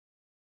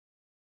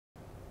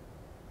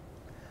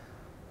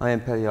I am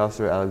Petty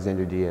Officer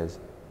Alexander Diaz.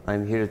 I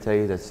am here to tell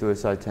you that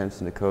suicide attempts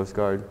in the Coast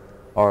Guard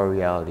are a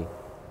reality.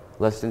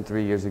 Less than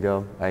 3 years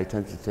ago, I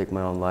attempted to take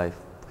my own life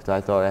because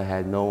I thought I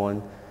had no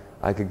one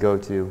I could go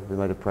to with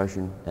my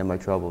depression and my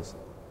troubles.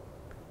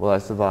 Well, I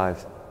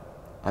survived.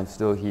 I'm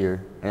still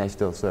here and I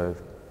still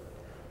serve.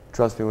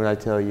 Trust me when I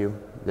tell you,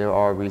 there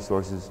are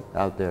resources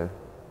out there.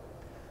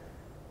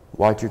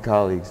 Watch your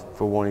colleagues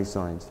for warning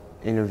signs,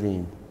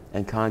 intervene,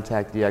 and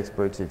contact the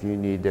experts if you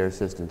need their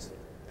assistance.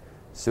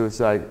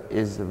 Suicide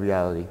is a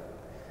reality,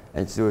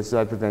 and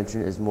suicide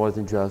prevention is more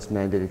than just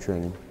mandated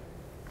training.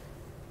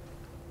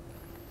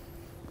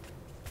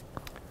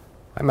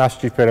 I'm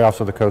Master Chief Petty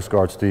Officer of the Coast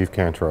Guard, Steve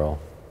Cantrell.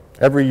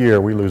 Every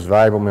year we lose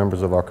valuable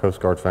members of our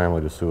Coast Guard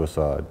family to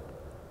suicide.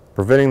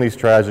 Preventing these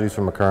tragedies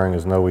from occurring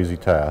is no easy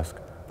task,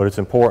 but it's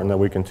important that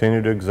we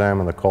continue to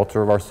examine the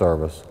culture of our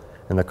service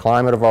and the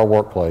climate of our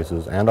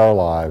workplaces and our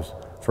lives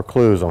for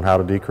clues on how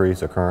to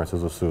decrease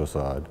occurrences of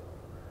suicide.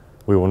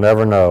 We will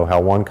never know how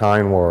one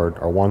kind word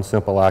or one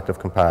simple act of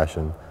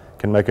compassion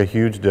can make a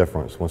huge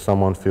difference when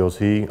someone feels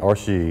he or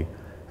she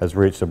has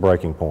reached a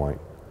breaking point.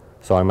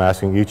 So I'm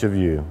asking each of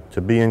you to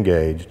be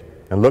engaged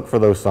and look for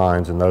those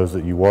signs in those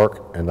that you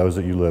work and those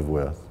that you live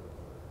with.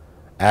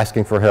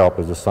 Asking for help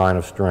is a sign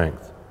of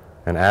strength,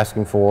 and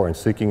asking for and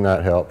seeking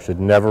that help should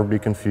never be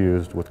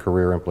confused with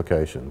career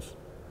implications.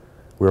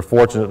 We are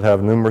fortunate to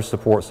have numerous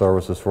support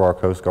services for our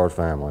Coast Guard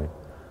family,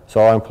 so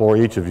I implore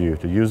each of you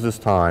to use this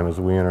time as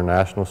we enter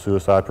National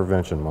Suicide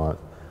Prevention Month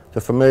to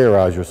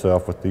familiarize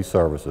yourself with these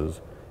services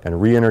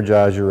and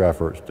re-energize your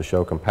efforts to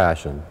show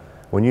compassion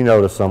when you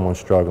notice someone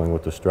struggling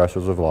with the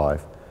stressors of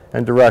life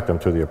and direct them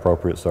to the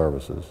appropriate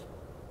services.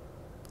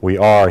 We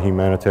are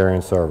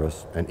humanitarian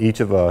service, and each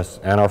of us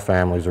and our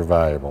families are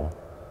valuable.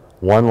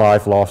 One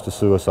life lost to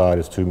suicide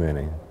is too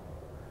many.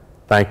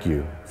 Thank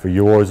you for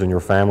yours and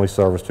your family's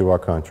service to our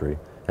country,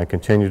 and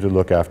continue to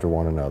look after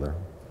one another.